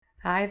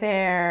Hi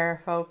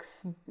there,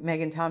 folks.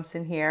 Megan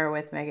Thompson here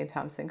with Megan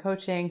Thompson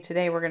Coaching.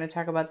 Today we're going to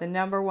talk about the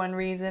number one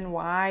reason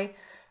why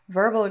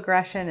verbal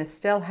aggression is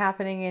still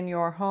happening in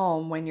your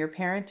home when you're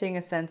parenting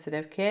a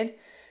sensitive kid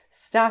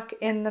stuck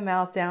in the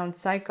meltdown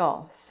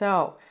cycle.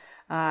 So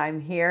I'm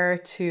here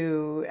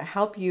to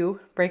help you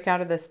break out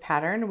of this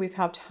pattern. We've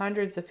helped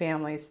hundreds of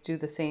families do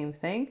the same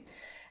thing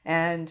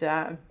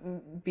and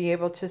be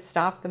able to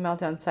stop the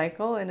meltdown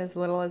cycle in as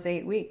little as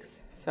 8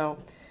 weeks. So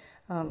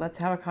let's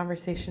have a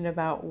conversation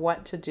about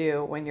what to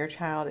do when your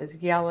child is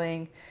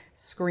yelling,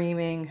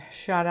 screaming,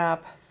 shut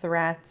up,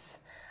 threats,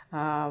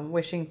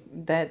 wishing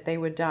that they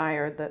would die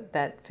or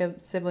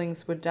that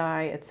siblings would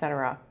die,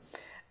 etc.,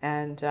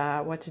 and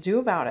what to do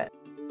about it.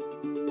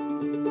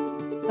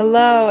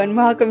 Hello, and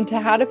welcome to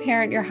How to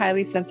Parent Your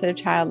Highly Sensitive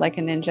Child Like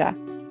a Ninja.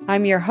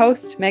 I'm your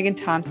host, Megan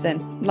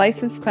Thompson,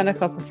 licensed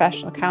clinical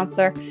professional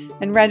counselor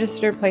and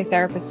registered play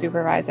therapist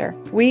supervisor.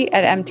 We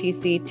at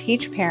MTC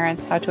teach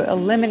parents how to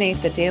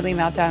eliminate the daily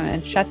meltdown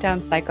and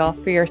shutdown cycle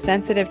for your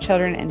sensitive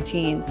children and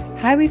teens.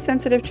 Highly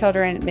sensitive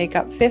children make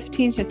up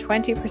 15 to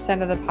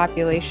 20% of the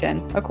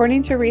population,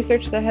 according to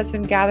research that has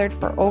been gathered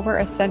for over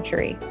a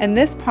century. And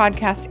this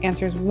podcast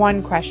answers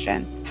one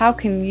question: how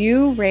can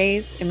you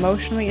raise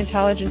emotionally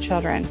intelligent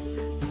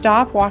children,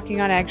 stop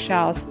walking on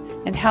eggshells,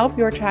 and help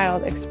your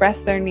child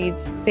express their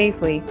needs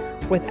safely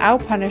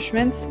without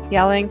punishments,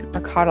 yelling,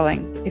 or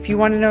coddling? If you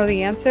want to know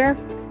the answer,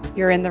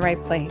 you're in the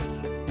right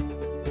place.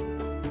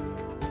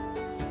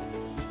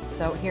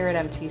 So here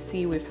at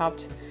MTC, we've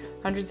helped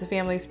hundreds of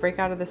families break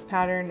out of this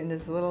pattern in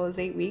as little as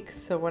 8 weeks.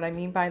 So what I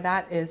mean by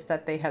that is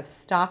that they have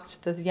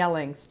stopped the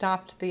yelling,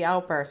 stopped the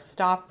outbursts,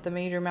 stopped the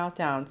major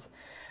meltdowns.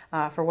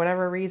 For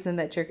whatever reason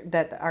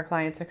that our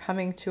clients are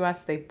coming to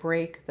us, they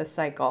break the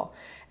cycle.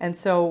 And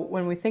so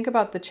when we think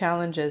about the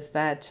challenges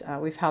that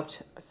we've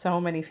helped so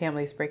many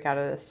families break out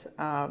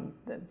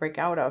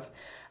of,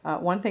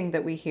 one thing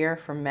that we hear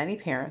from many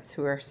parents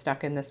who are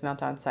stuck in this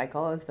meltdown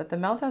cycle is that the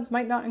meltdowns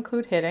might not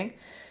include hitting,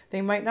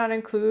 they might not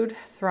include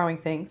throwing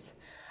things,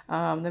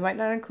 they might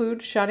not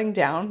include shutting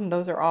down. And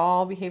those are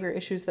all behavior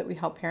issues that we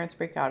help parents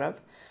break out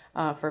of.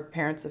 For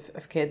parents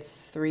of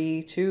kids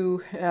 3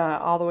 to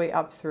all the way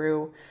up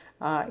through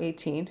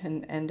 18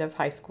 and end of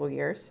high school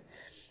years.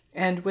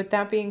 And with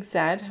that being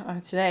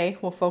said, today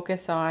we'll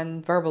focus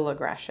on verbal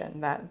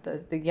aggression, that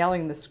the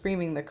yelling, the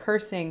screaming, the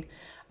cursing,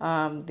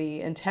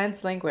 the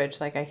intense language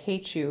like "I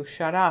hate you,"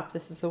 "shut up,"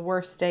 "this is the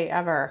worst day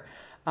ever,"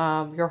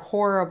 "you're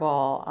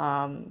horrible,"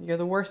 "you're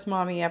the worst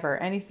mommy ever,"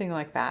 anything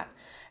like that.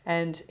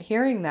 And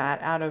hearing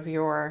that out of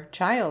your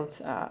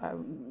child's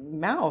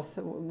mouth,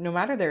 no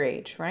matter their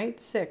age, right?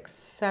 6,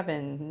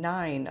 7,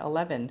 9,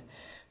 11,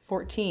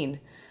 14,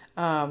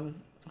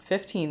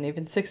 15,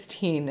 even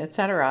 16,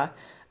 etc.,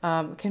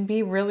 can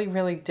be really,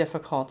 really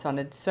difficult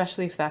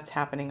especially if that's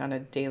happening on a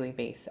daily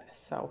basis.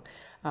 So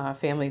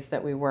families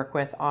that we work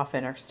with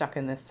often are stuck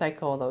in this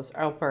cycle. Those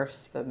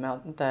outbursts, the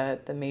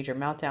major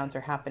meltdowns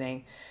are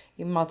happening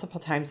multiple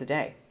times a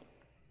day.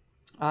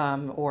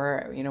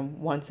 Or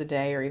once a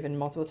day or even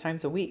multiple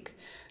times a week.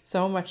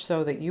 So much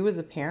so that you as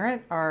a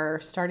parent are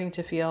starting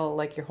to feel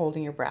like you're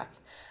holding your breath.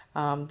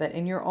 That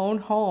in your own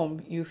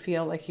home, you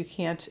feel like you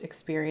can't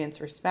experience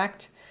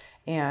respect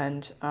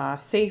and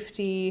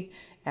safety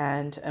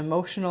and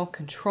emotional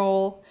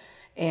control.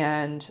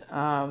 And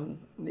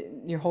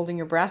you're holding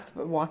your breath,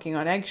 but walking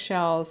on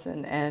eggshells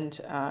and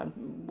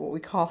what we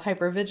call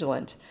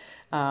hypervigilant.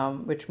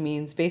 Which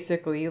means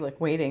basically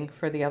like waiting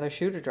for the other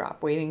shoe to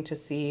drop, waiting to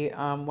see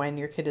when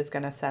your kid is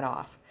going to set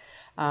off.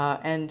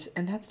 And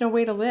that's no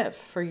way to live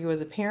for you as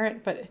a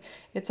parent, but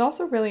it's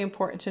also really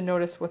important to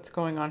notice what's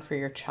going on for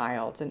your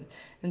child.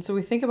 And so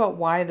we think about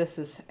why this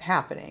is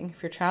happening.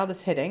 If your child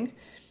is hitting,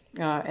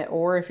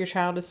 or if your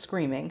child is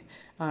screaming,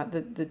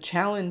 the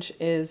challenge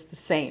is the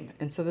same.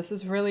 And so this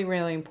is really,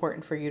 really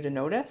important for you to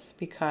notice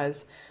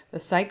because the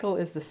cycle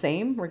is the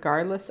same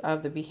regardless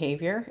of the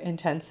behavior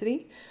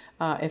intensity.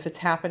 If it's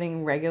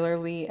happening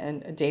regularly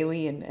and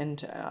daily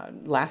and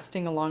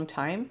lasting a long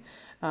time,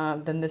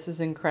 then this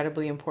is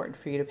incredibly important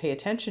for you to pay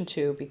attention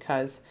to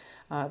because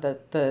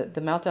the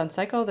meltdown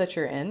cycle that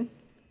you're in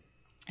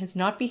is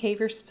not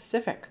behavior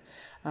specific.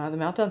 The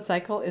meltdown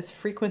cycle is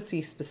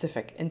frequency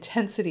specific,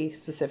 intensity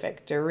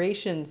specific,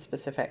 duration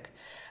specific.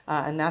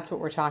 And that's what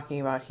we're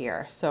talking about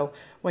here. So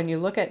when you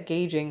look at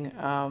gauging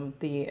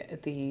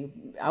the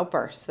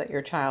outbursts that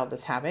your child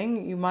is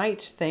having, you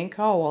might think,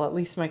 oh, well, at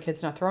least my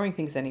kid's not throwing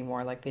things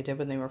anymore like they did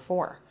when they were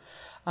 4.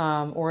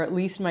 Or at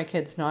least my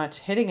kid's not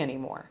hitting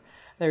anymore.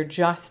 They're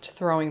just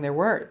throwing their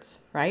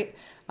words, right?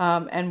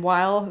 And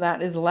while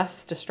that is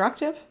less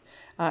destructive,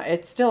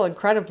 it's still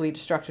incredibly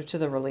destructive to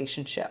the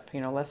relationship.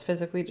 Less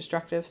physically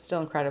destructive,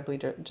 still incredibly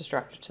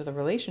destructive to the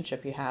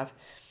relationship you have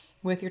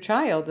with your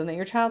child and that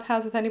your child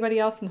has with anybody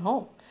else in the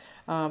home.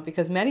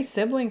 Because many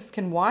siblings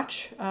can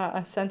watch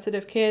a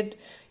sensitive kid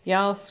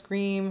yell,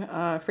 scream,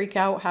 freak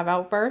out, have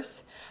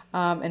outbursts,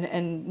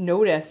 and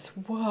notice,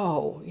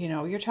 whoa,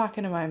 you're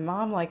talking to my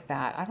mom like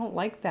that. I don't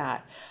like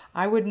that.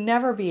 I would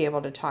never be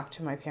able to talk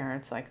to my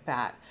parents like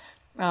that.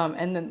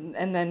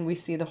 And then we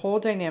see the whole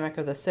dynamic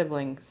of the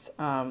siblings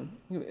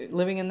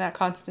living in that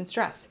constant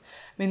stress.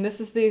 I mean,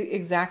 this is the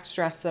exact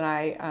stress that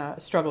I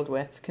struggled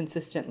with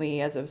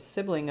consistently as a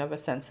sibling of a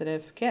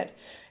sensitive kid.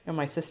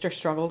 My sister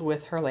struggled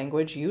with her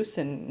language use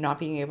and not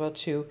being able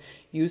to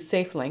use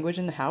safe language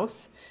in the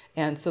house.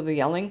 And so the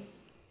yelling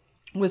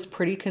was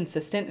pretty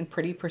consistent and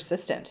pretty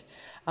persistent.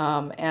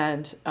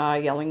 And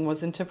yelling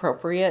wasn't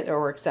appropriate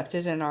or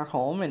accepted in our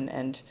home,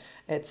 and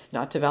it's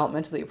not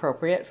developmentally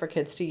appropriate for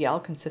kids to yell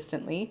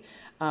consistently.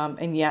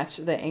 And yet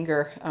the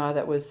anger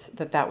that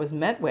was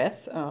met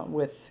with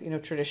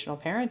traditional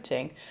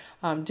parenting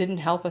didn't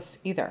help us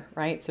either,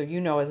 right? So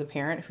as a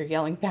parent, if you're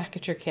yelling back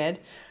at your kid,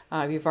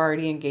 you've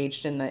already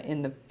engaged in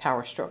the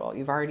power struggle.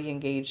 You've already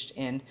engaged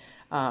in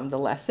the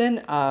lesson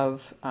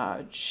of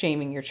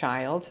shaming your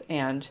child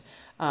and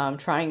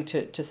trying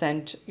to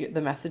send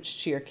the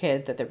message to your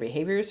kid that their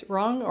behavior is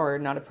wrong or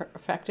not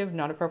effective,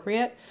 not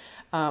appropriate,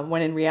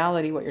 when in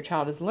reality what your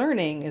child is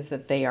learning is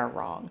that they are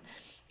wrong,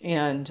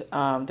 and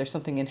there's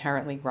something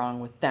inherently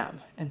wrong with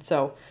them. And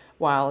so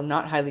while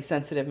not highly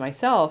sensitive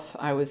myself,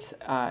 I was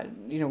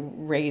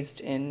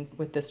raised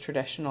with this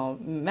traditional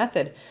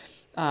method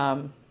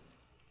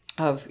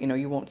of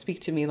you won't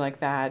speak to me like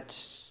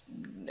that,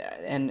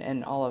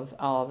 and all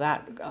of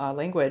that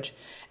language.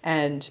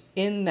 And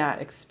in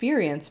that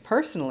experience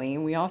personally,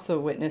 we also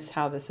witness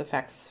how this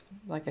affects,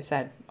 like I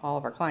said, all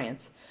of our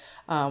clients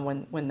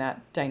when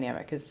that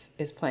dynamic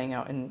is playing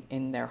out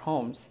in their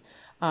homes.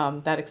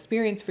 That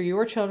experience for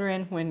your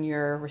children when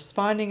you're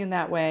responding in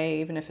that way,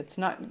 even if it's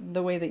not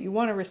the way that you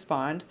want to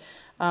respond,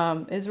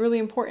 is really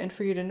important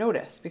for you to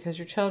notice, because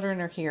your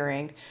children are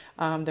hearing,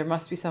 there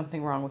must be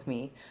something wrong with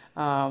me.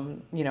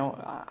 I'm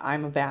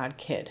a bad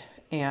kid.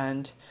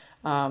 And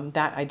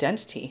that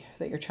identity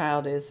that your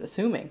child is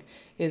assuming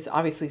is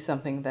obviously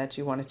something that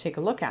you want to take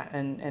a look at,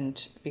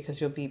 and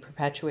because you'll be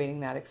perpetuating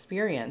that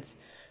experience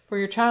for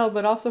your child,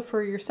 but also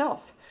for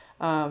yourself,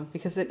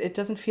 because it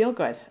doesn't feel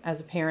good as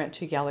a parent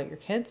to yell at your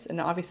kids. And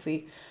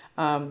obviously,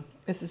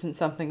 this isn't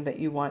something that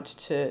you want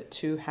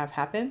to have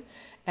happen.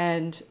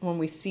 And when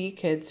we see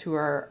kids who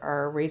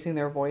are raising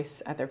their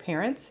voice at their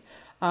parents,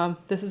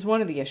 this is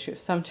one of the issues.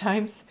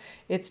 Sometimes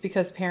it's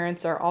because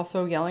parents are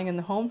also yelling in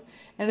the home.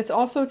 And it's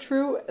also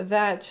true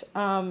that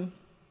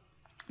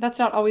that's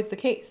not always the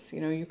case.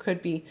 You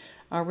could be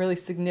really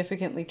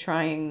significantly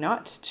trying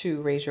not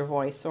to raise your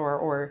voice,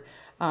 or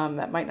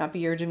that might not be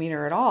your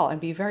demeanor at all, and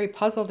be very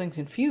puzzled and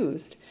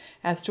confused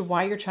as to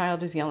why your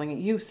child is yelling at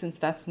you, since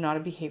that's not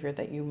a behavior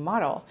that you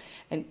model.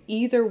 And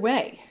either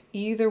way,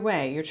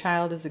 your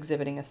child is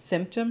exhibiting a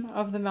symptom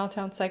of the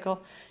meltdown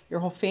cycle. Your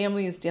whole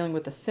family is dealing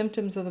with the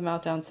symptoms of the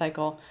meltdown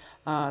cycle,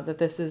 that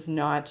this is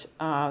not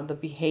the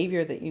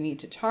behavior that you need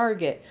to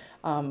target,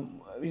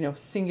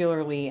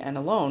 singularly and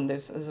alone.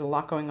 There's a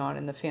lot going on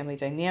in the family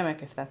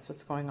dynamic if that's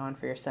what's going on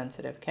for your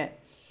sensitive kid.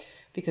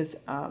 Because,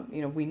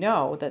 we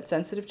know that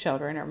sensitive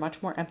children are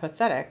much more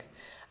empathetic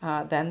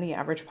than the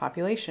average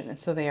population. And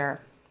so they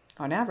are,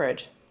 on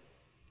average,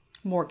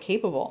 more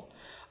capable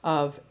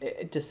of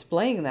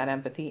displaying that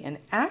empathy and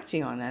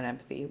acting on that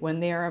empathy when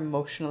they are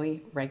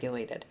emotionally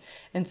regulated.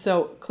 And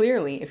so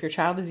clearly, if your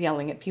child is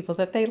yelling at people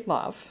that they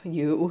love,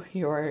 your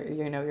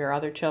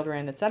other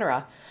children,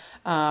 etc.,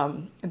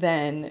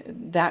 then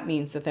that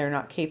means that they're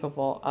not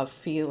capable of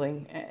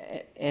feeling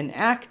and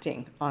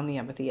acting on the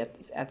empathy at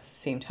the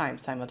same time,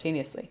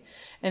 simultaneously.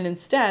 And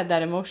instead,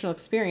 that emotional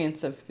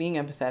experience of being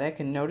empathetic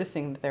and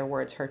noticing that their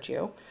words hurt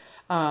you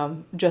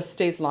just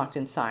stays locked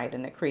inside,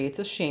 and it creates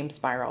a shame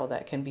spiral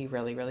that can be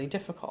really, really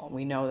difficult.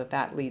 We know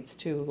that leads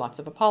to lots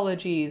of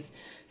apologies,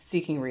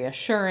 seeking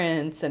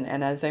reassurance, and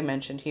as I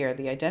mentioned here,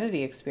 the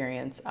identity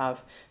experience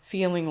of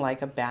feeling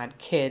like a bad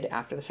kid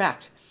after the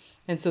fact.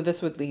 And so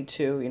this would lead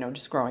to,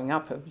 just growing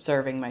up,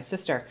 observing my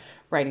sister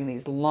writing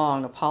these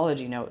long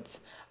apology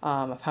notes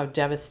of how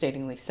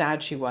devastatingly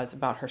sad she was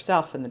about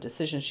herself and the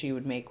decisions she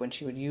would make when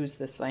she would use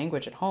this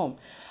language at home.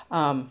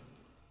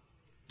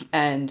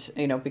 And,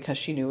 because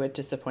she knew it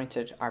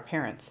disappointed our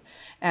parents.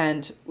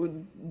 And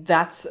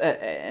that's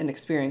an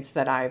experience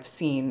that I've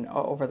seen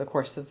over the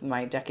course of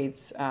my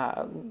decades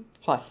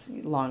plus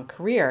long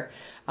career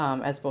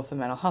as both a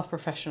mental health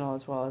professional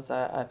as well as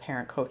a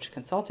parent coach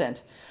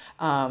consultant,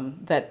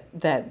 that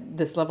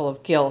this level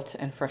of guilt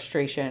and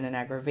frustration and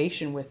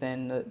aggravation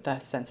within the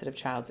sensitive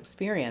child's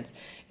experience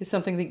is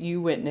something that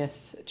you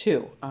witness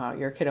too.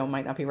 Your kiddo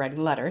might not be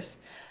writing letters,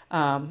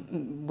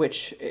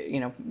 which,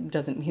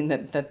 doesn't mean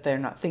that they're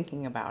not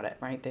thinking about it,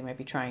 right? They might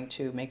be trying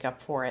to make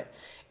up for it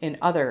in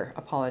other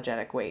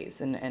apologetic ways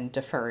and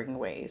deferring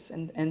ways.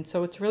 And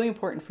so it's really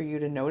important for you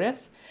to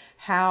notice,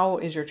 how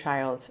is your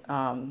child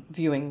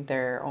viewing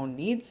their own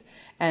needs,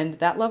 and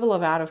that level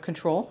of out of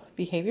control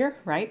behavior,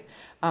 right?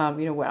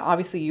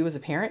 Obviously you as a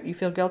parent, you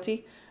feel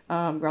guilty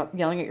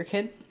yelling at your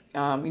kid.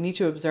 You need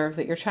to observe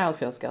that your child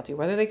feels guilty.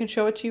 Whether they can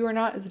show it to you or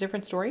not is a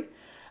different story.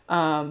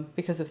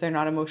 Because if they're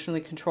not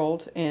emotionally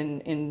controlled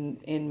in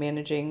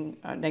managing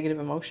negative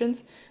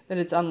emotions, then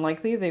it's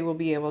unlikely they will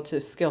be able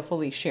to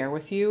skillfully share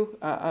with you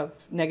of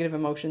negative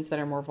emotions that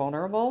are more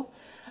vulnerable.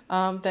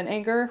 than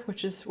anger,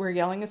 which is where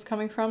yelling is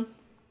coming from.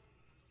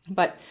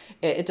 But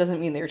it doesn't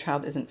mean that your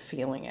child isn't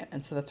feeling it.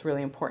 And so that's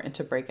really important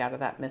to break out of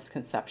that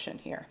misconception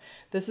here.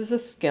 This is a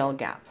skill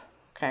gap,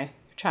 okay?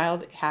 Your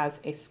child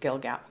has a skill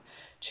gap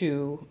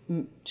to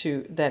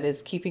that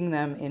is keeping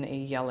them in a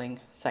yelling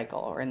cycle,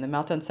 or in the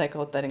meltdown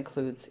cycle that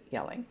includes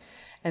yelling.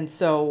 And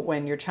so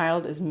when your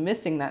child is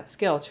missing that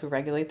skill to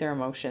regulate their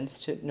emotions,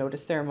 to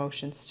notice their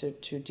emotions,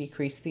 to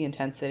decrease the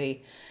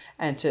intensity,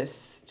 and to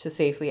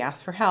safely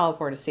ask for help,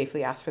 or to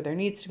safely ask for their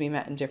needs to be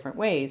met in different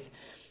ways,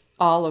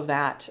 all of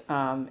that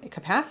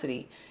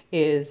capacity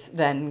is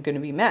then going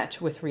to be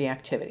met with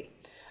reactivity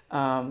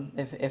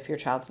if your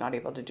child's not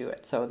able to do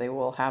it. So they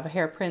will have a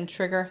hairpin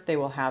trigger. They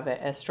will have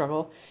a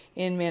struggle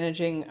in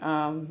managing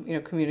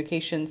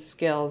communication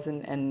skills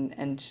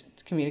and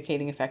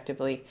communicating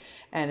effectively.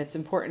 And it's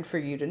important for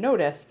you to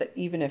notice that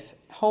even if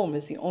home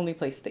is the only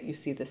place that you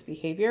see this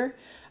behavior,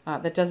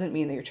 that doesn't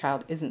mean that your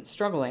child isn't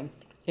struggling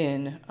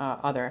in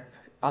other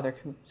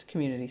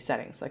community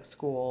settings like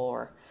school,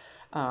 or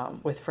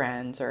with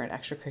friends, or in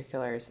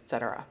extracurriculars,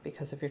 etc.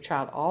 Because if your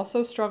child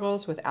also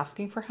struggles with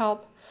asking for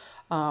help,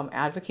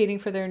 advocating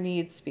for their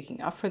needs,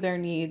 speaking up for their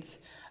needs,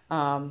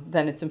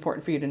 then it's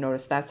important for you to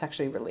notice that's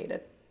actually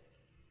related.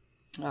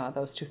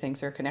 Those two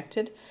things are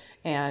connected,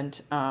 and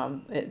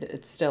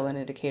it's still an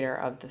indicator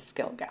of the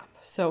skill gap.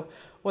 So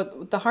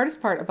what the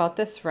hardest part about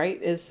this,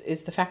 right,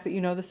 is the fact that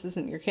this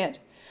isn't your kid.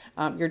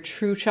 Your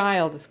true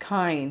child is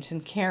kind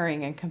and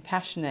caring and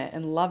compassionate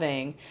and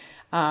loving.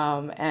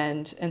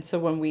 And so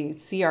when we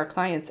see our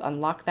clients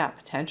unlock that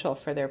potential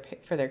for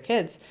their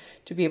kids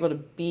to be able to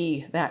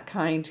be that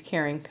kind,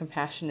 caring,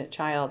 compassionate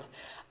child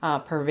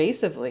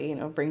pervasively,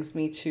 brings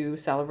me to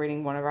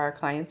celebrating one of our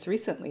clients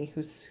recently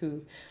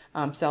who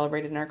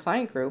celebrated in our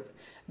client group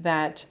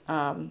that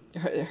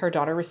her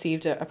daughter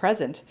received a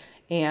present,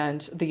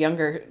 and the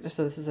younger,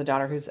 so this is a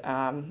daughter who's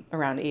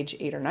around age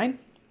 8 or 9.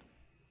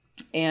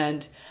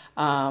 And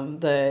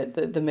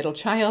the middle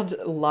child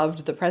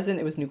loved the present.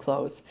 It was new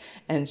clothes,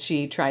 and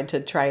she tried to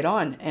try it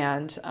on.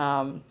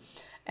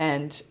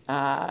 And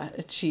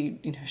she,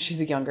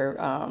 she's a younger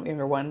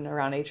one,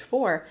 around age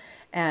 4,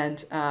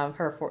 and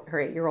her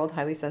 8-year-old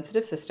highly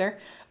sensitive sister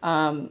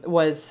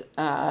was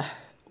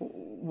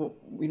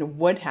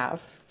would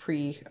have,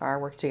 pre our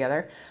work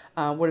together,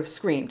 would have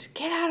screamed,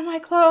 "Get out of my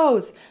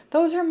clothes!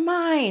 Those are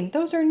mine!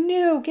 Those are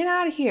new! Get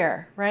out of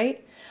here!"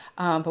 Right?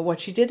 But what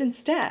she did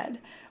instead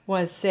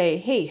was say,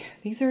 "Hey,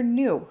 these are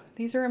new.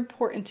 These are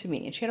important to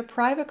me." And she had a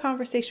private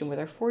conversation with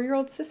her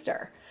 4-year-old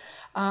sister,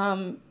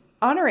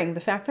 honoring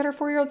the fact that her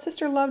 4-year-old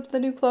sister loved the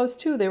new clothes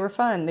too. They were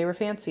fun. They were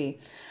fancy.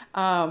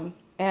 And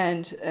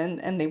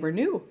they were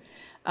new.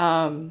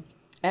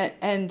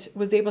 And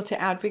was able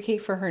to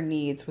advocate for her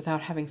needs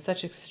without having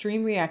such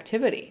extreme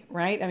reactivity,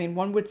 right? I mean,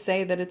 one would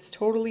say that it's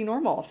totally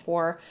normal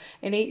for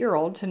an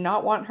 8-year-old to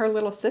not want her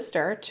little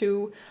sister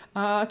to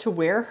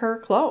wear her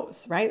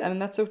clothes, right? I mean,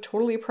 that's so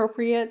totally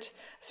appropriate,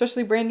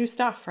 especially brand new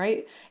stuff,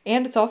 right?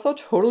 And it's also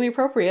totally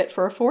appropriate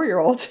for a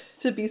 4-year-old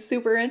to be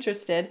super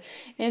interested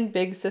in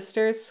big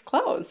sister's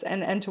clothes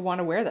and to want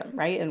to wear them,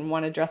 right? And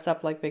want to dress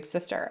up like big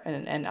sister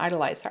and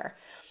idolize her.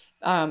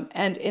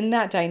 And in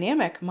that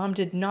dynamic, mom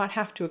did not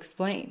have to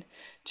explain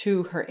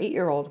to her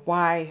 8-year-old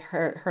why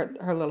her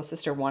little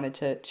sister wanted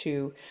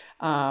to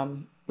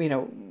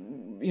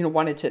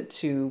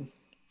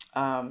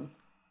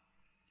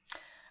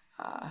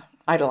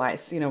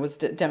idolize, was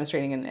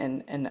demonstrating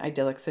an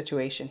idyllic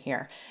situation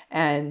here.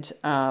 And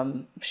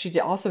she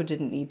also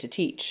didn't need to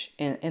teach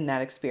in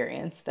that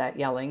experience that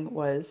yelling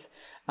was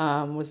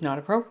not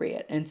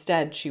appropriate.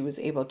 Instead, she was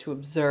able to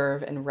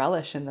observe and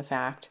relish in the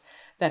fact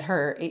that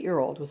her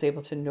 8-year-old was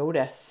able to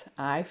notice,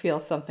 I feel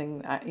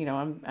something,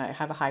 I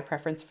have a high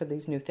preference for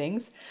these new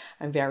things.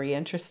 I'm very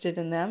interested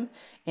in them.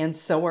 And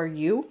so are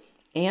you.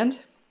 And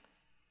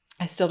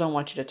I still don't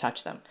want you to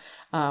touch them.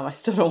 I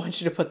still don't want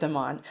you to put them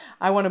on.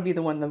 I want to be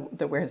the one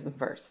that wears them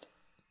first.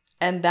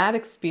 And that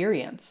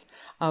experience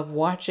of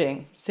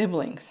watching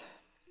siblings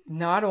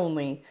not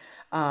only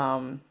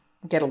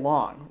get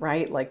along,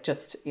 right? Like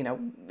just,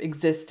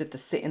 exist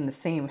in the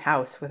same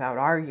house without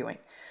arguing,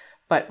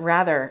 but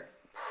rather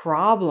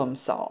problem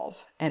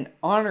solve and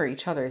honor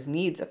each other's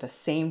needs at the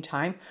same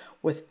time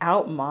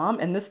without mom.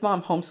 And this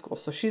mom homeschools,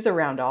 so she's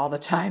around all the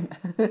time.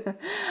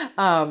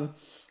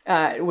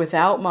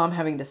 Without mom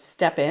having to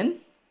step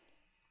in,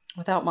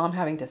 without mom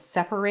having to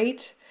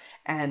separate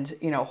and,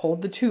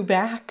 hold the two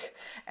back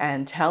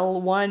and tell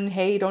one,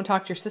 "Hey, don't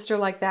talk to your sister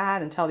like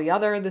that," and tell the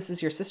other, "This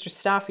is your sister's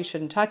stuff. You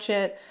shouldn't touch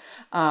it."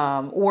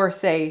 Or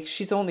say,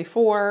 "She's only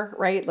 4,"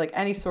 right? Like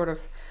any sort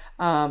of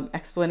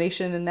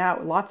explanation in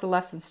that, lots of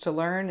lessons to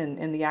learn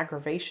and the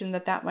aggravation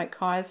that might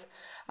cause.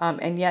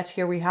 And yet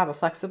here we have a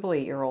flexible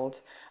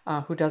 8-year-old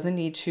who doesn't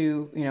need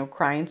to,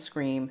 cry and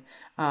scream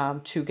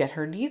to get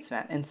her needs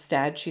met.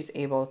 Instead, she's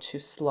able to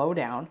slow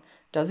down,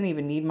 doesn't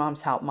even need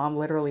mom's help. Mom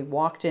literally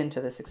walked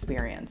into this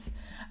experience,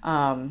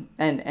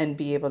 and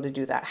be able to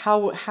do that.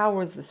 How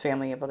was this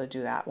family able to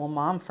do that? Well,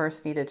 mom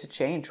first needed to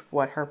change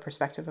what her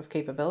perspective of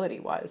capability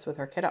was with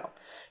her kiddo.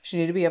 She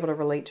needed to be able to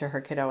relate to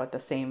her kiddo at the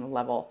same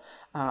level.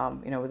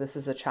 This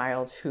is a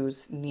child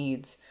whose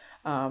needs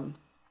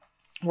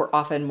were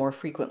often more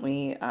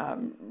frequently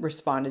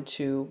responded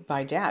to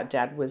by dad.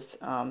 Dad was,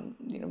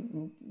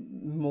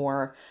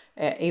 more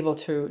able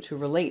to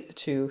relate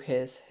to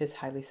his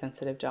highly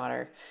sensitive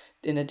daughter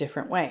in a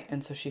different way.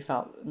 And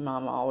so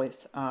mom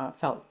always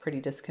felt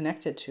pretty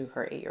disconnected to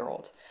her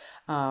 8-year-old.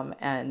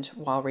 And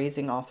while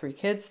raising all 3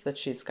 kids that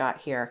she's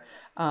got here,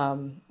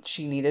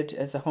 she needed,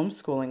 as a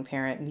homeschooling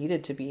parent,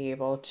 needed to be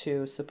able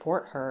to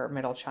support her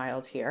middle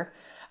child here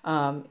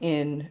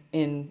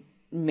in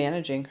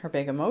managing her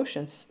big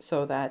emotions,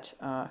 so that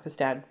because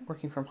dad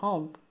working from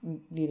home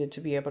needed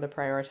to be able to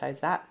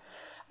prioritize that.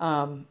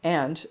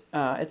 And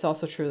it's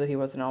also true that he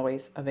wasn't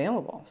always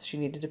available. She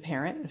needed to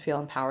parent and feel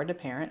empowered to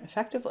parent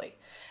effectively.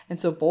 And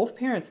so both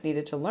parents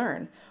needed to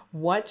learn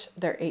what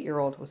their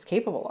 8-year-old was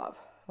capable of,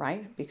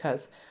 right?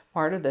 Because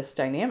part of this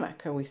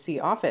dynamic we see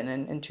often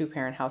in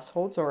 2-parent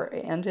households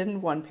and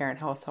in 1-parent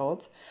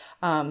households,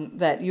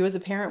 that you as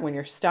a parent, when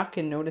you're stuck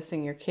in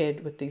noticing your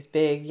kid with these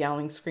big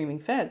yelling, screaming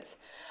fits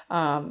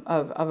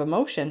of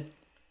emotion,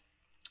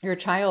 your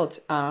child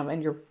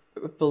and your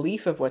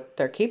belief of what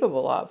they're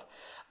capable of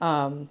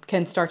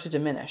can start to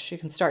diminish. You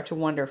can start to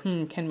wonder,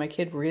 can my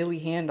kid really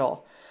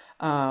handle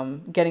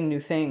getting new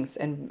things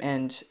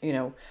and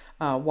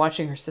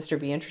watching her sister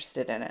be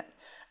interested in it?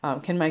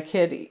 Can my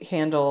kid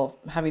handle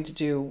having to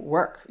do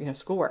work,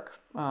 schoolwork?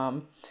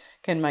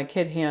 Can my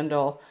kid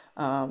handle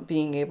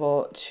being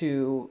able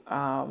to,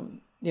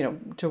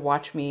 to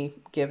watch me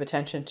give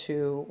attention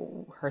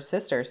to her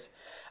sisters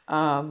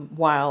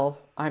while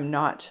I'm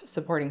not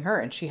supporting her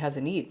and she has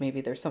a need?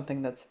 Maybe there's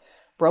something that's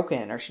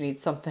broken, or she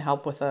needs something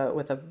help with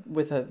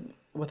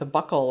a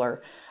buckle,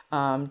 or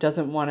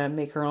doesn't want to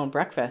make her own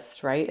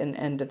breakfast, right?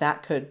 And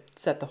that could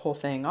set the whole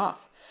thing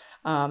off.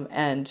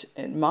 And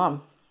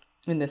mom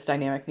in this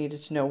dynamic needed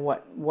to know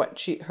what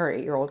her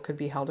 8-year-old could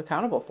be held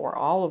accountable for.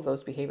 All of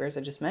those behaviors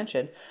I just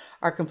mentioned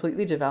are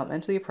completely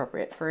developmentally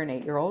appropriate for an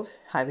 8-year-old,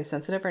 highly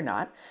sensitive or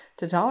not,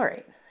 to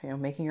tolerate.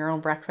 Making your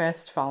own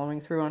breakfast, following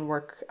through on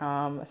work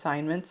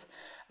assignments,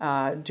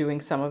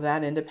 doing some of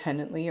that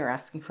independently, or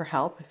asking for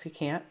help if you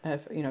can't,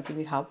 if you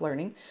need help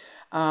learning,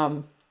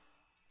 and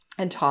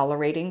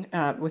tolerating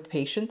with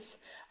patience,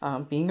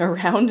 being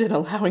around and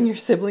allowing your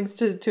siblings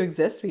to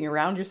exist, being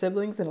around your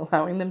siblings and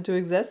allowing them to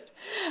exist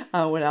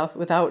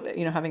without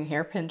having a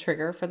hairpin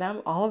trigger for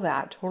them. All of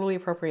that totally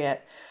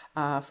appropriate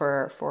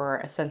for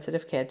a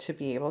sensitive kid to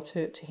be able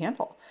to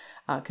handle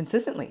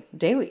consistently,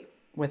 daily,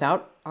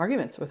 without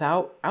arguments,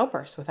 without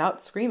outbursts,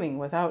 without screaming,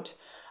 without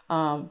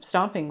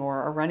stomping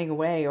or running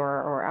away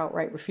or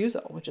outright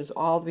refusal, which is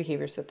all the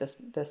behaviors that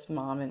this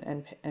mom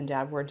and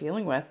dad were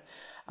dealing with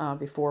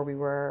before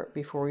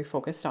we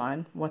focused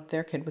on what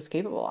their kid was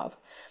capable of.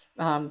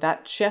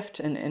 That shift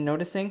in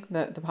noticing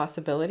the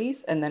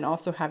possibilities, and then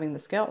also having the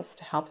skills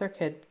to help their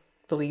kid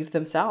believe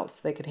themselves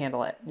they could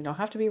handle it. You don't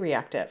have to be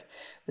reactive.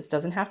 This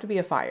doesn't have to be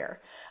a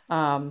fire,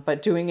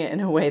 but doing it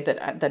in a way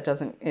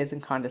that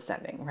isn't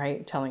condescending,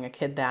 right? Telling a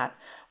kid that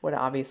would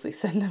obviously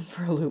send them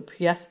for a loop.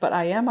 Yes, but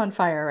I am on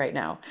fire right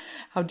now.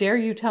 How dare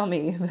you tell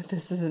me that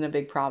this isn't a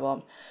big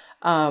problem?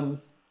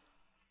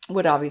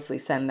 Would obviously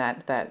send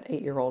that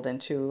 8-year-old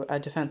into a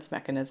defense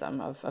mechanism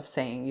of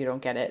saying, you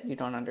don't get it, you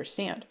don't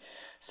understand.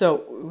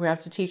 So we have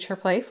to teach her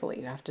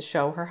playfully. You have to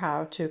show her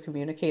how to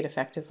communicate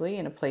effectively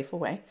in a playful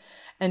way,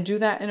 and do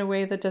that in a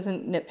way that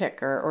doesn't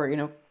nitpick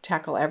or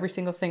tackle every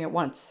single thing at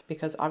once.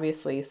 Because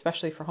obviously,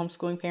 especially for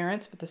homeschooling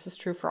parents, but this is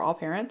true for all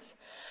parents,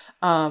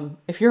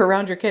 if you're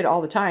around your kid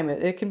all the time,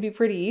 it can be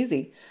pretty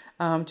easy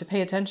to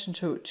pay attention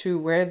to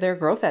where their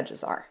growth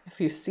edges are.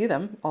 If you see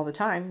them all the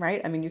time,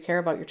 right? I mean, you care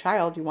about your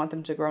child, you want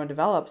them to grow and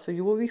develop, so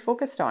you will be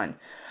focused on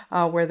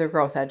where their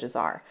growth edges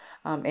are.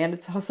 And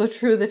it's also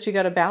true that you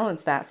got to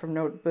balance that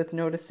with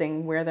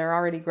noticing where they're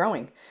already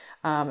growing.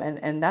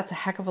 And that's a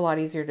heck of a lot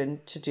easier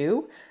to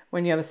do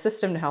when you have a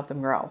system to help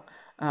them grow.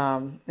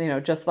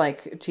 Just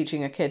like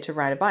teaching a kid to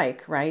ride a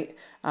bike, right?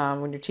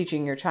 When you're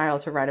teaching your child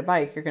to ride a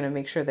bike, you're going to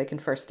make sure they can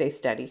first stay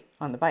steady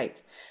on the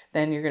bike.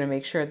 Then you're going to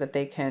make sure that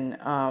they can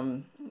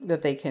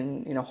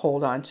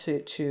hold on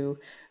to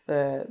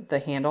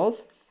the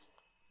handles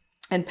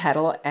and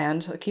pedal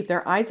and keep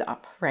their eyes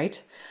up,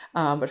 right?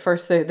 But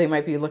first they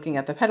might be looking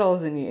at the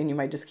pedals, and you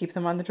might just keep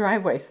them on the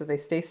driveway so they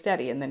stay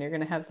steady. And then you're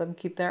going to have them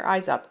keep their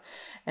eyes up,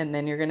 and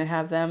then you're going to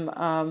have them,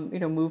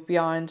 move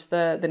beyond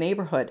the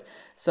neighborhood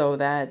so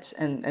that,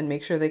 and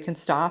make sure they can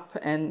stop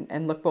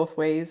and look both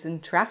ways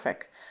in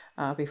traffic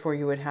before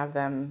you would have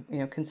them,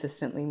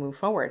 consistently move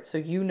forward.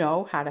 So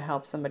how to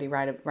help somebody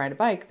ride a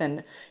bike,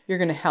 then you're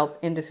going to help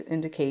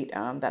indicate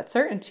that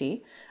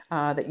certainty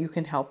that you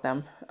can help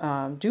them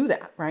do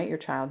that, right? Your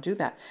child do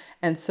that.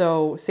 And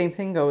so same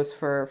thing goes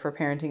for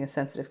parenting a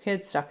sensitive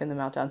kid stuck in the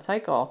meltdown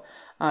cycle.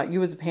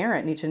 You as a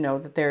parent need to know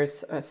that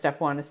there's a step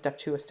 1, a step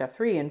 2, a step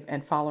 3,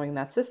 and following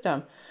that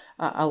system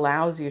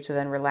allows you to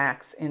then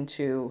relax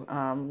into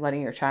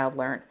letting your child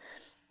learn,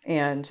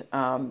 and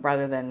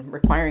rather than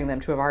requiring them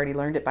to have already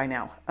learned it by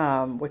now,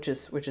 which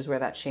is where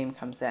that shame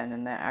comes in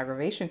and the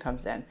aggravation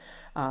comes in,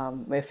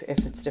 if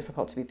it's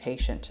difficult to be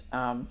patient,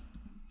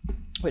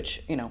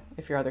 which,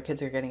 if your other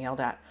kids are getting yelled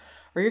at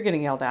or you're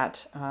getting yelled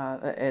at,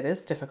 it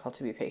is difficult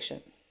to be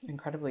patient,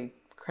 incredibly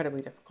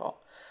difficult.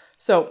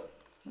 So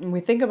when we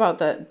think about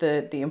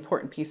the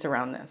important piece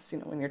around this,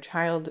 when your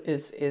child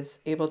is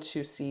able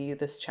to see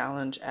this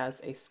challenge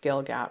as a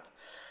skill gap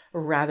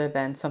rather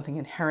than something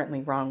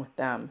inherently wrong with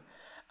them,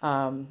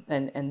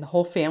 and the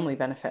whole family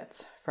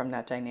benefits from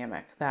that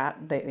dynamic,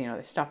 that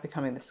they stop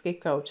becoming the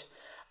scapegoat.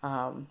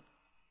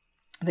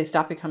 They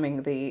stop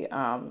becoming the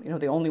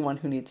only one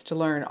who needs to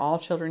learn. All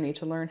children need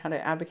to learn how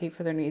to advocate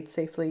for their needs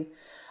safely.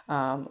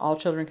 All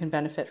children can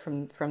benefit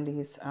from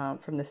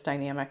this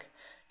dynamic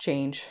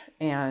change,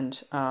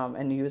 and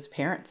you as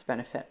parents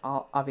benefit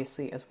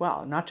obviously as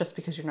well. Not just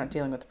because you're not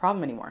dealing with the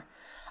problem anymore,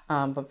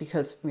 but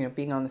because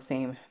being on the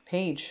same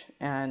page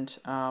and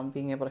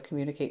being able to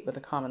communicate with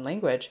a common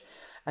language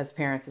as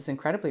parents is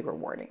incredibly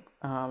rewarding,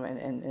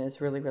 and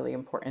is really, really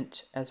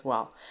important as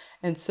well.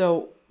 And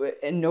so,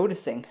 in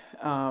noticing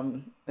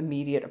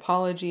immediate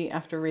apology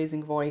after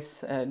raising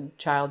voice, a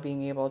child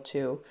being able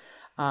to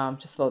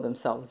slow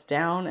themselves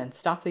down and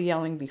stop the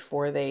yelling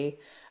before they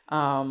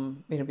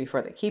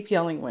keep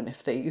yelling,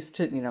 if they used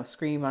to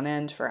scream on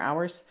end for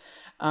hours.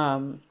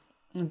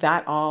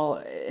 That all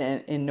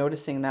in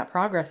noticing that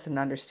progress and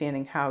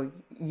understanding how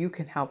you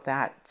can help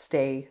that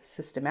stay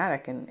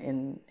systematic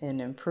and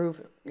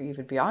improve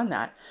even beyond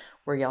that,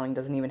 where yelling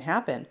doesn't even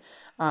happen.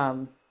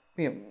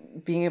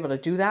 Being able to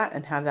do that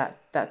and have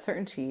that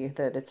certainty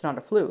that it's not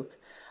a fluke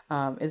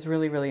is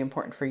really, really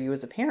important for you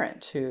as a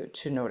parent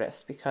to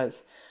notice,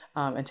 because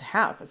and to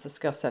have as a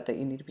skill set that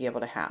you need to be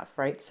able to have,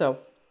 right? So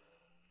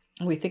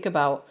we think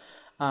about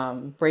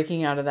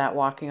breaking out of that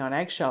walking on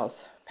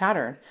eggshells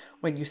pattern.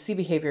 When you see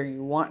behavior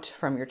you want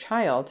from your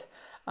child,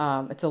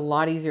 it's a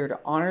lot easier to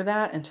honor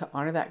that and to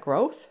honor that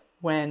growth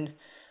when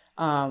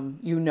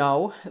you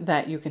know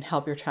that you can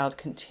help your child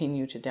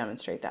continue to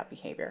demonstrate that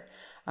behavior,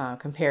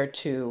 compared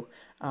to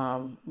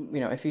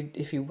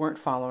if you weren't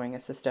following a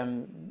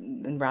system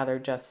and rather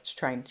just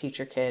trying to teach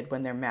your kid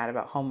when they're mad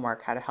about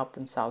homework how to help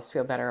themselves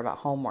feel better about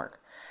homework.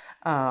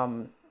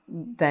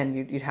 Then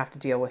you'd have to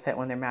deal with it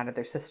when they're mad at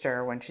their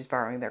sister when she's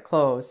borrowing their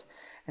clothes,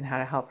 and how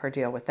to help her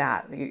deal with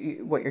that.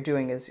 What you're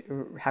doing is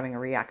having a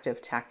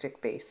reactive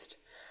tactic-based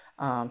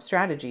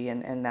strategy,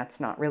 and that's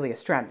not really a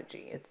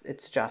strategy.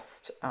 It's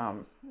just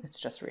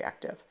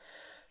reactive.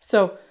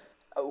 So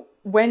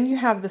when you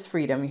have this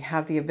freedom, you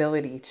have the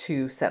ability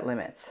to set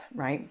limits,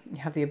 right?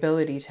 You have the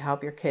ability to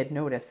help your kid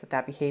notice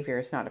that behavior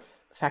is not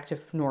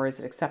effective, nor is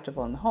it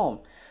acceptable in the home,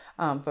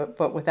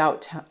 but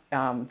without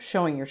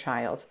showing your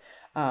child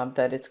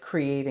that it's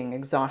creating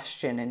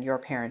exhaustion in your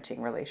parenting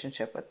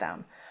relationship with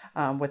them,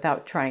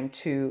 without trying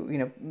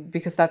to,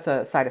 because that's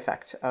a side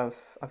effect of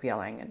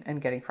yelling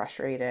and getting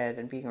frustrated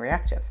and being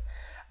reactive.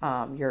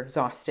 You're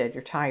exhausted,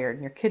 you're tired,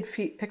 and your kid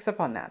picks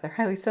up on that. They're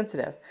highly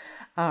sensitive.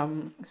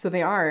 So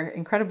they are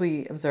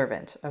incredibly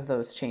observant of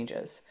those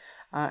changes.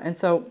 And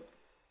so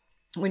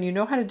when you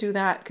know how to do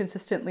that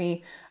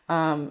consistently,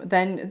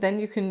 then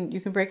you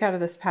can break out of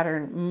this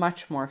pattern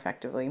much more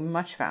effectively,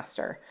 much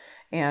faster.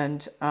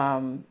 And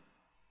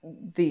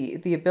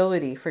the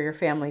ability for your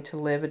family to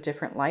live a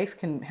different life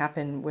can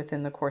happen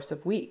within the course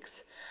of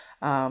weeks.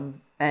 And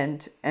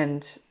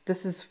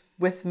this is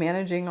with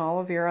managing all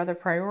of your other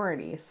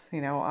priorities.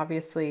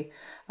 Obviously,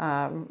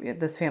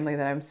 this family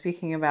that I'm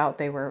speaking about,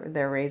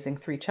 they're raising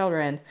 3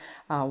 children.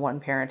 One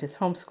parent is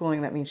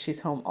homeschooling. That means she's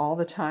home all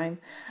the time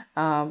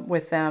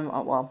with them.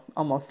 Well,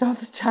 almost all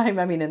the time.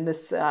 I mean, in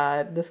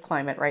this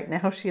climate right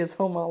now, she is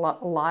home a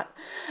lot.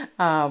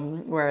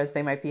 Whereas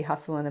they might be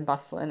hustling and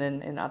bustling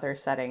in other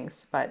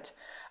settings. But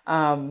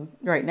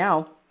right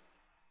now,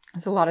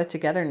 there's a lot of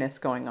togetherness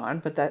going on,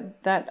 but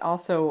that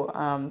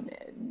also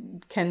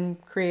can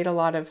create a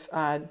lot of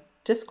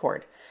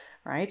discord,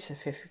 right?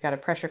 If you've got a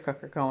pressure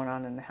cooker going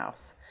on in the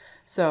house.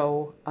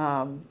 So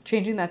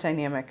changing that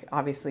dynamic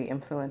obviously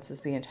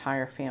influences the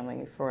entire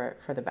family for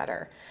the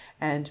better.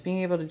 And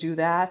being able to do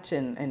that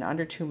in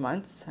under 2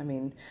 months, I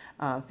mean,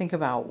 think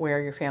about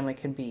where your family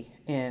can be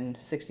in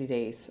 60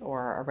 days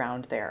or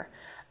around there.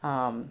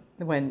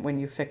 When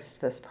you fixed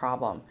this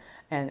problem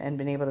and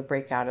been able to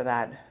break out of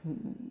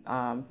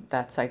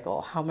that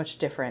cycle, how much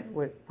different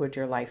would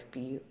your life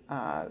be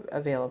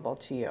available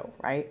to you,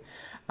 right?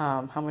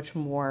 How much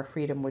more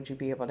freedom would you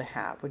be able to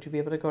have? Would you be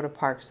able to go to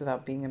parks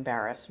without being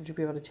embarrassed? Would you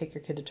be able to take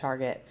your kid to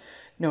Target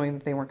knowing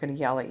that they weren't going to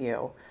yell at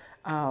you?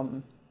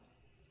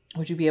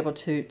 Would you be able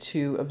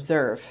to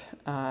observe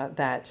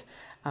that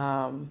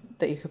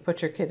you could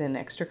put your kid in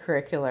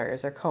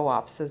extracurriculars or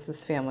co-ops, as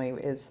this family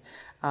is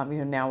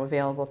now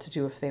available to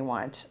do if they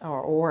want,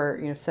 or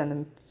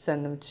send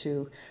them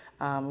to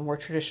a more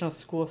traditional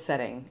school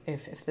setting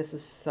if this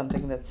is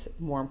something that's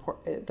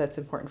that's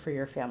important for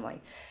your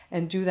family,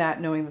 and do that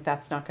knowing that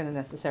that's not going to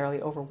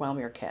necessarily overwhelm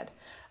your kid.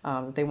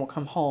 They won't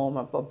come home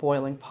a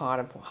boiling pot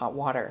of hot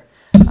water,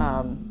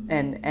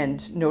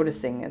 and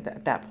noticing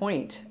at that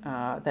point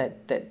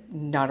that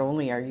not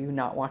only are you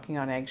not walking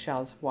on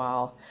eggshells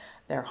while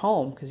they're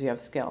home because you have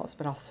skills,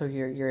 but also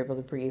you're able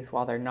to breathe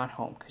while they're not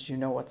home because you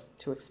know what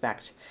to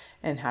expect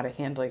and how to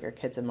handle your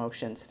kid's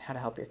emotions and how to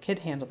help your kid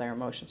handle their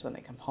emotions when they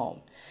come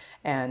home.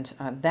 And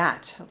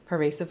that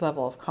pervasive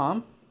level of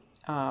calm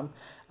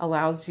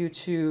allows you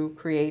to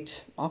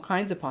create all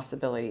kinds of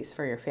possibilities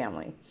for your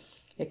family.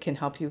 It can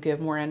help you give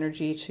more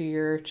energy to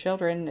your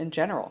children in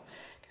general.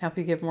 It can help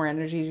you give more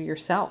energy to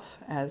yourself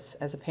as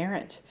a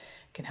parent.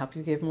 It can help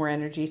you give more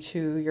energy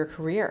to your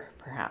career,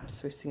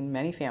 perhaps. We've seen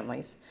many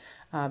families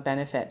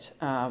benefit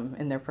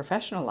in their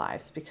professional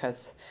lives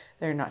because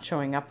they're not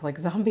showing up like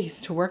zombies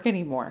to work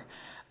anymore,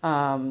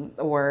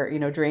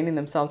 or draining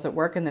themselves at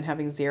work and then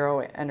having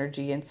zero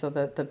energy, and so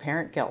the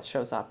parent guilt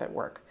shows up at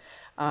work,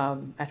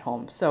 at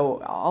home.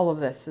 So all of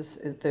this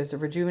is there's a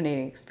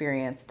rejuvenating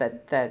experience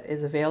that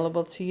is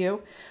available to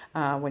you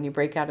when you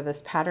break out of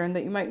this pattern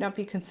that you might not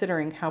be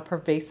considering how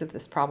pervasive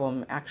this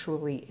problem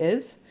actually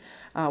is.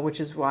 Which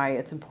is why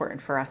it's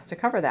important for us to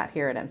cover that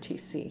here at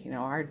MTC.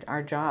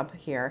 Our job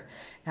here,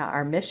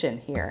 our mission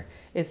here,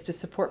 is to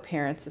support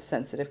parents of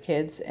sensitive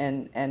kids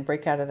and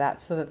break out of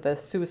that so that the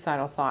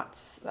suicidal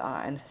thoughts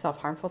and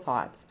self-harmful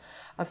thoughts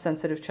of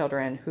sensitive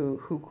children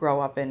who grow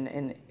up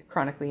in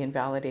chronically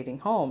invalidating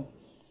home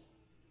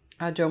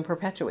don't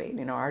perpetuate.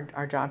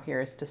 Our job here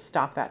is to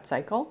stop that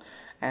cycle,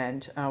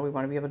 and we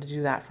want to be able to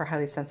do that for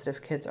highly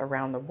sensitive kids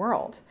around the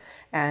world.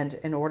 And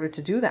in order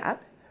to do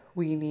that,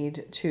 we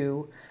need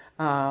to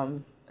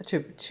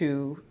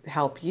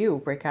help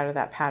you break out of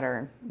that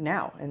pattern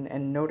now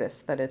and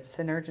notice that it's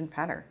an urgent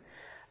pattern,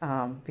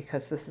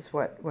 because this is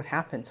what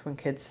happens when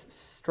kids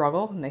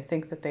struggle and they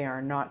think that they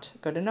are not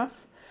good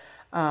enough,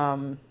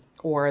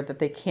 or that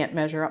they can't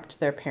measure up to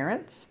their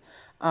parents.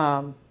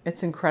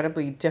 It's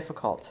incredibly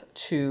difficult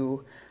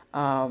to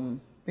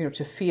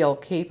feel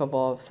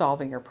capable of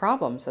solving your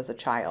problems as a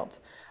child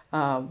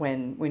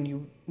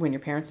when your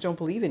parents don't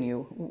believe in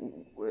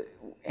you.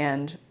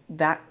 And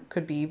that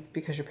could be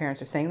because your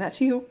parents are saying that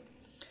to you.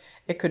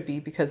 It could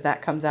be because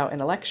that comes out in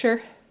a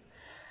lecture,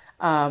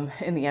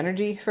 in the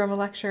energy from a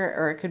lecture,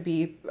 or it could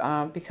be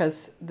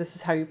because this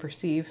is how you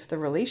perceive the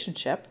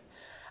relationship,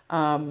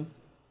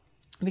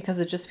 because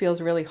it just feels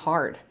really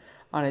hard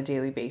on a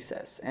daily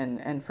basis.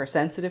 And for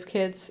sensitive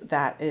kids,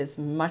 that is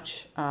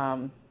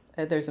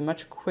there's a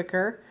much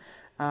quicker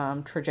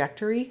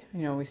trajectory.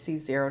 We see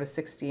 0 to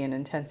 60 in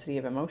intensity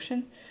of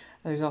emotion.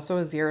 There's also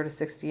a 0 to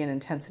 60 in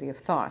intensity of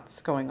thoughts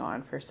going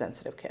on for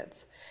sensitive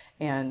kids,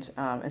 and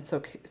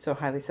so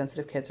highly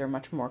sensitive kids are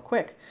much more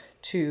quick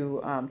to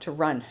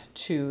run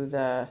to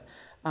the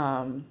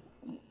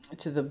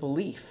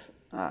belief,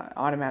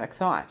 automatic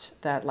thought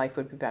that life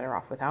would be better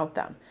off without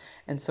them.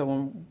 And so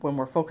when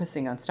we're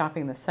focusing on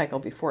stopping the cycle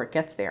before it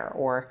gets there,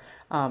 or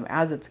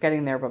as it's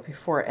getting there, but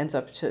before it ends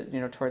up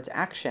towards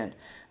action,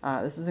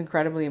 this is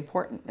incredibly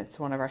important. It's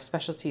one of our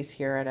specialties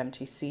here at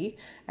MTC,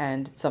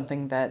 and it's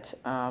something that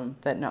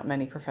not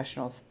many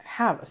professionals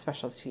have a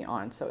specialty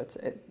on. So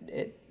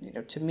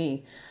it to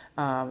me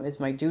is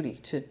my duty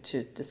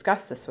to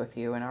discuss this with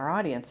you and our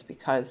audience,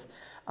 because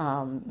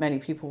many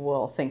people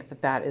will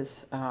think that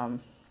is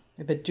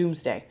a bit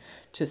doomsday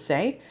to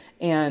say,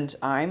 and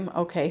I'm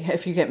okay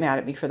if you get mad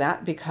at me for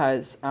that,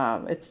 because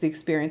it's the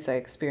experience I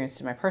experienced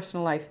in my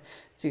personal life.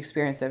 It's the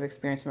experience I've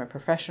experienced in my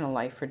professional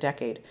life for a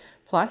decade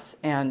plus,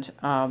 and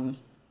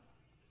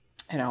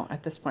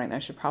at this point I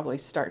should probably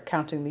start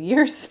counting the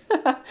years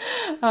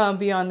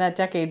beyond that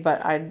decade,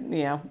 but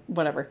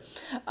whatever.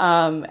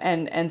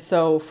 And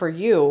so for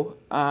you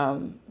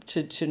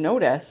to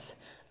notice,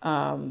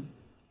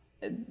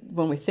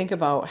 when we think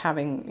about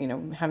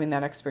having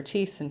that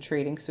expertise in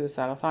treating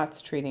suicidal thoughts,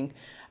 treating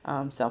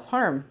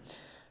self-harm,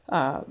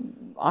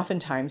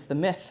 oftentimes the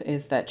myth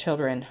is that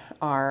children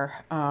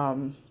are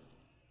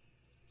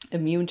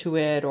immune to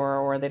it,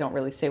 or they don't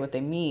really say what they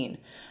mean.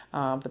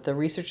 But the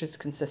research is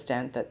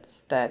consistent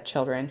that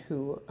children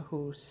who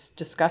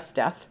discuss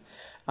death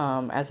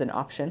as an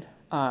option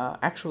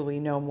actually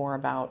know more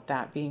about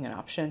that being an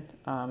option,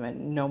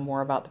 and know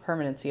more about the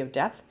permanency of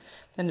death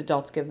than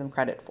adults give them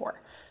credit for.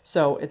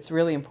 So it's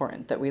really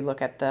important that we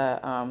look at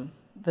the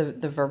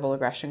verbal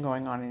aggression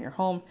going on in your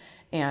home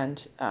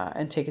and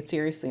take it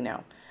seriously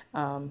now.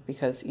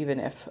 Because even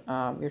if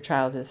your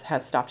child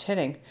has stopped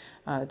hitting,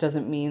 it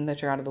doesn't mean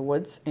that you're out of the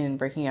woods in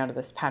breaking out of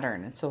this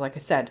pattern. And so, like I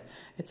said,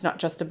 it's not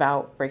just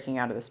about breaking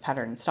out of this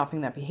pattern and stopping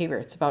that behavior.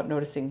 It's about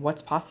noticing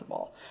what's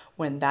possible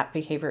when that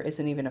behavior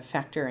isn't even a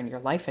factor in your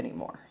life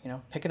anymore.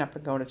 Picking up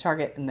and going to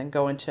Target, and then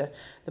going to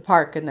the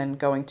park, and then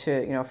going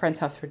to a friend's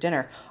house for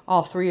dinner.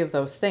 All three of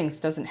those things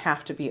doesn't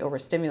have to be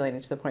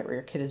overstimulating to the point where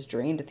your kid is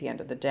drained at the end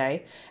of the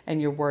day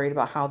and you're worried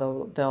about how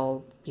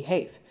they'll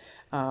behave.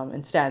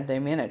 Instead, they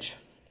manage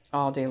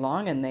all day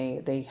long, and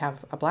they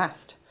have a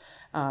blast.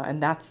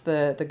 And that's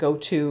the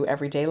go-to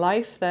everyday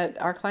life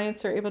that our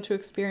clients are able to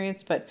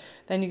experience. But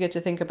then you get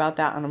to think about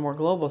that on a more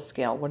global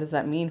scale. What does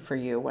that mean for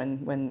you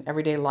when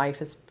everyday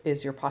life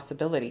is your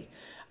possibility,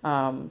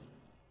 and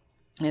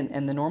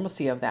the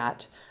normalcy of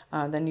that?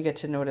 Then you get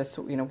to notice,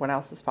 what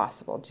else is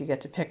possible. Do you get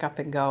to pick up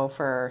and go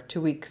for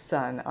 2 weeks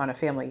on a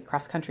family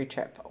cross-country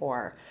trip?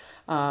 Or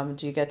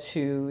do you get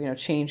to,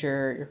 change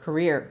your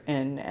career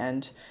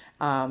and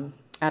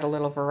add a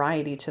little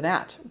variety to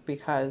that,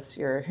 because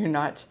you're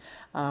not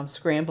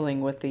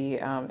scrambling with the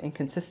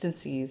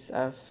inconsistencies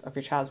of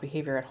your child's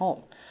behavior at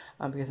home,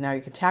 because now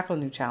you can tackle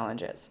new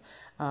challenges.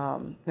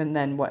 And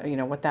then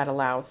what that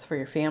allows for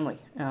your family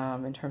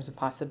in terms of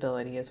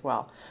possibility as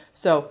well.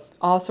 So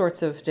all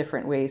sorts of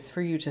different ways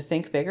for you to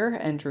think bigger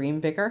and dream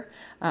bigger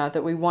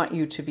that we want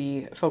you to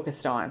be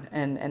focused on,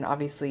 and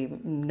obviously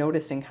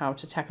noticing how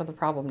to tackle the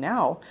problem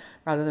now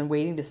rather than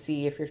waiting to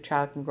see if your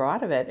child can grow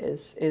out of it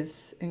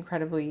is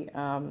incredibly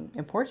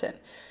important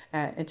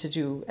and to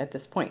do at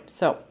this point.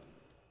 So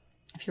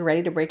if you're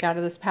ready to break out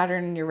of this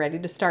pattern and you're ready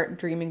to start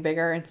dreaming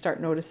bigger and start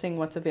noticing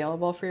what's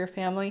available for your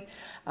family,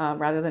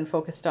 rather than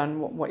focused on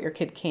what your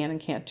kid can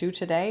and can't do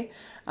today,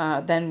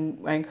 then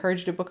I encourage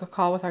you to book a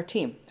call with our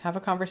team. Have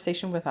a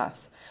conversation with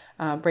us.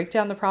 Break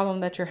down the problem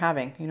that you're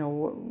having,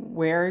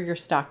 where you're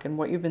stuck and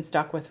what you've been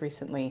stuck with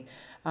recently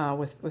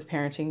with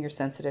parenting your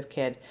sensitive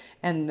kid.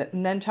 And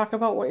then talk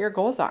about what your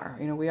goals are.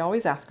 We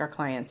always ask our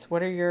clients,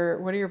 what are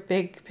your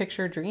big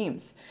picture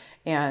dreams?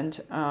 And,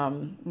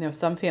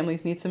 some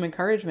families need some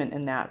encouragement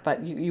in that,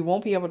 but you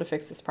won't be able to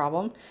fix this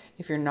problem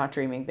if you're not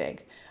dreaming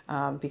big,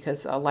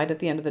 because a light at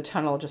the end of the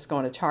tunnel, just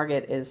going to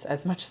Target, is,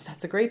 as much as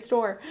that's a great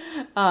store,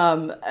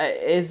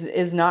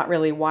 is not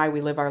really why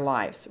we live our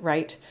lives,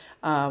 right?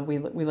 We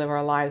live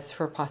our lives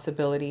for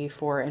possibility,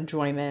 for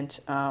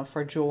enjoyment,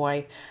 for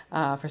joy,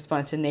 for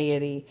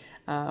spontaneity,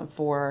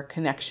 for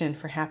connection,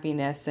 for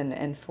happiness,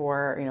 and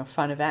for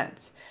fun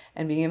events,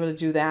 and being able to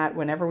do that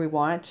whenever we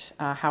want,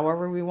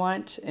 however we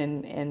want,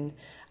 and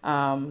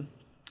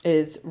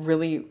is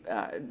really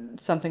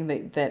something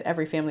that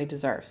every family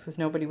deserves, because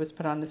nobody was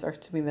put on this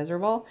earth to be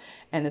miserable,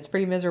 and it's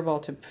pretty miserable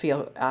to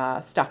feel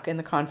stuck in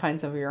the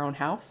confines of your own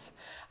house.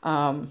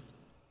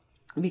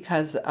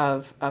 Because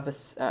of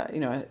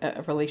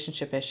a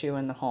relationship issue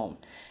in the home,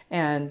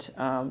 and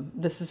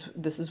this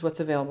is what's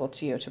available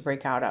to you to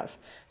break out of.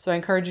 So I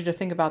encourage you to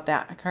think about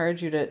that. I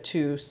encourage you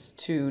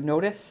to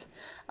notice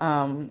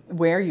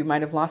where you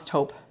might have lost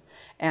hope,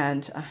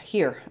 and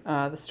hear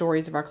the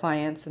stories of our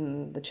clients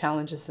and the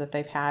challenges that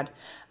they've had,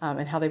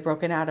 and how they've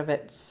broken out of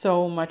it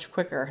so much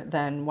quicker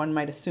than one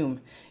might assume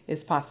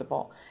is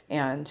possible.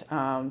 And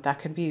that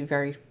can be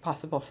very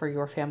possible for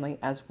your family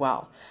as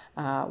well.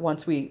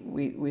 Once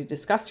we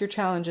discuss your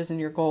challenges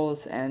and your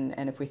goals, and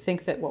if we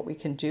think that what we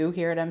can do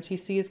here at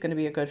MTC is going to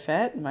be a good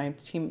fit, my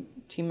team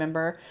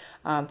member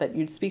that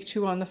you'd speak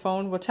to on the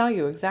phone will tell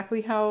you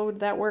exactly how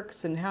that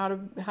works and how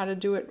to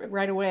do it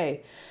right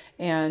away.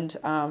 And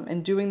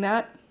in doing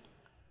that,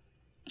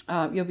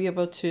 you'll be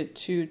able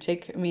to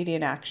take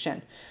immediate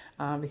action,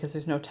 because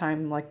there's no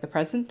time like the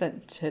present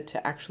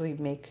to actually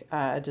make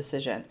a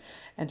decision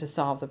and to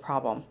solve the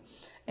problem.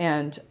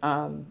 And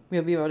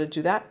we'll be able to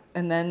do that.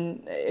 And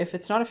then if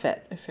it's not a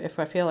fit, if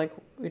I feel like,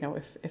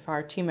 if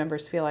our team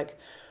members feel like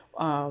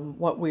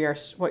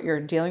what you're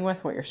dealing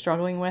with, what you're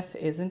struggling with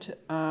isn't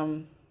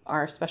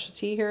our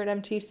specialty here at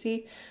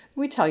MTC,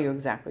 we tell you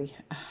exactly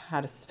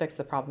how to fix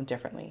the problem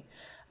differently,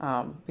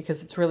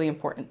 because it's really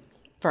important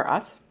for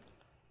us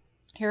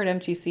here at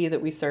MTC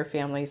that we serve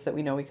families that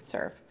we know we can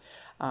serve.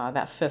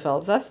 That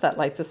fulfills us, that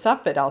lights us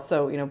up. It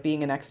also,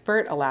 being an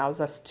expert allows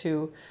us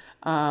to,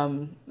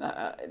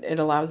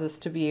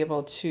 be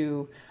able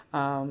to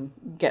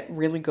get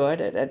really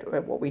good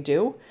at what we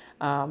do,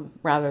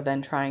 rather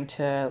than trying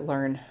to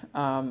learn,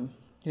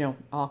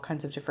 all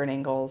kinds of different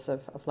angles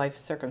of life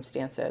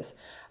circumstances.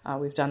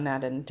 We've done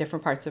that in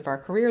different parts of our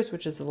careers,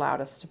 which has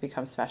allowed us to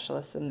become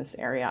specialists in this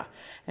area,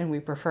 and we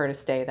prefer to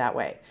stay that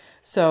way.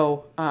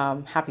 So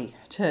happy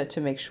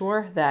to make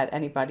sure that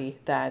anybody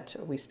that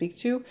we speak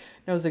to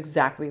knows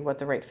exactly what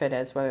the right fit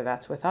is, whether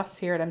that's with us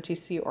here at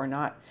MTC or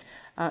not.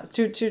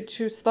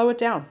 To slow it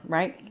down,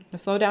 right? To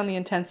slow down the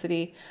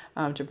intensity,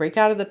 to break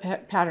out of the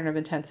pattern of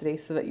intensity,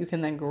 so that you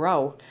can then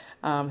grow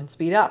and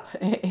speed up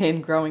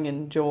in growing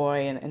in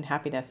joy and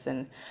happiness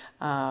and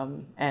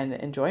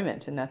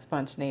enjoyment and that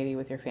spontaneity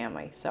with your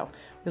family. So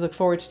we look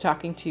forward to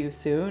talking to you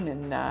soon,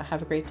 and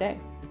have a great day.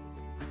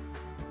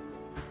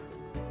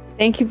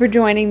 Thank you for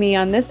joining me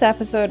on this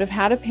episode of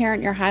How to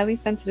Parent Your Highly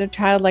Sensitive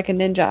Child Like a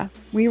Ninja.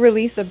 We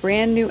release a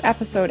brand new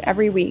episode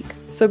every week,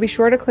 so be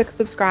sure to click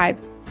subscribe.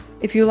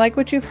 If you like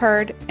what you've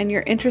heard and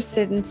you're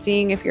interested in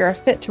seeing if you're a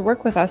fit to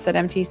work with us at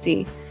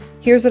MTC,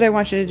 here's what I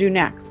want you to do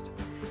next.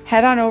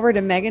 Head on over to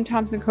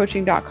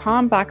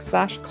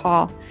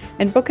meganthompsoncoaching.com/call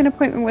and book an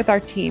appointment with our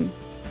team.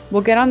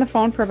 We'll get on the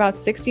phone for about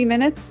 60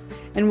 minutes,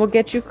 and we'll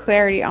get you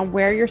clarity on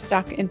where you're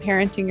stuck in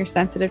parenting your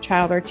sensitive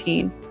child or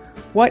teen,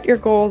 what your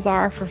goals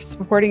are for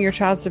supporting your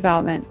child's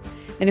development,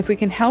 and if we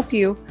can help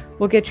you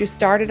We'll get you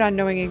started on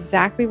knowing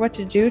exactly what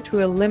to do to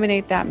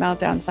eliminate that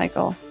meltdown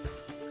cycle.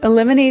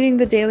 Eliminating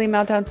the daily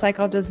meltdown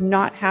cycle does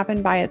not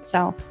happen by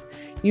itself.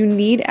 You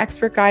need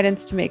expert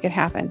guidance to make it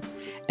happen.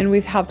 And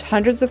we've helped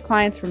hundreds of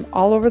clients from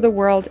all over the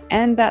world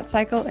end that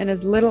cycle in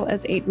as little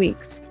as 8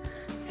 weeks.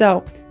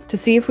 So to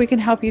see if we can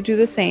help you do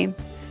the same,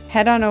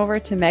 head on over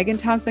to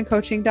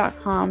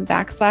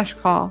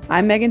meganthompsoncoaching.com/call.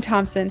 I'm Megan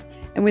Thompson,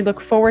 and we look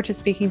forward to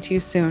speaking to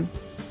you soon.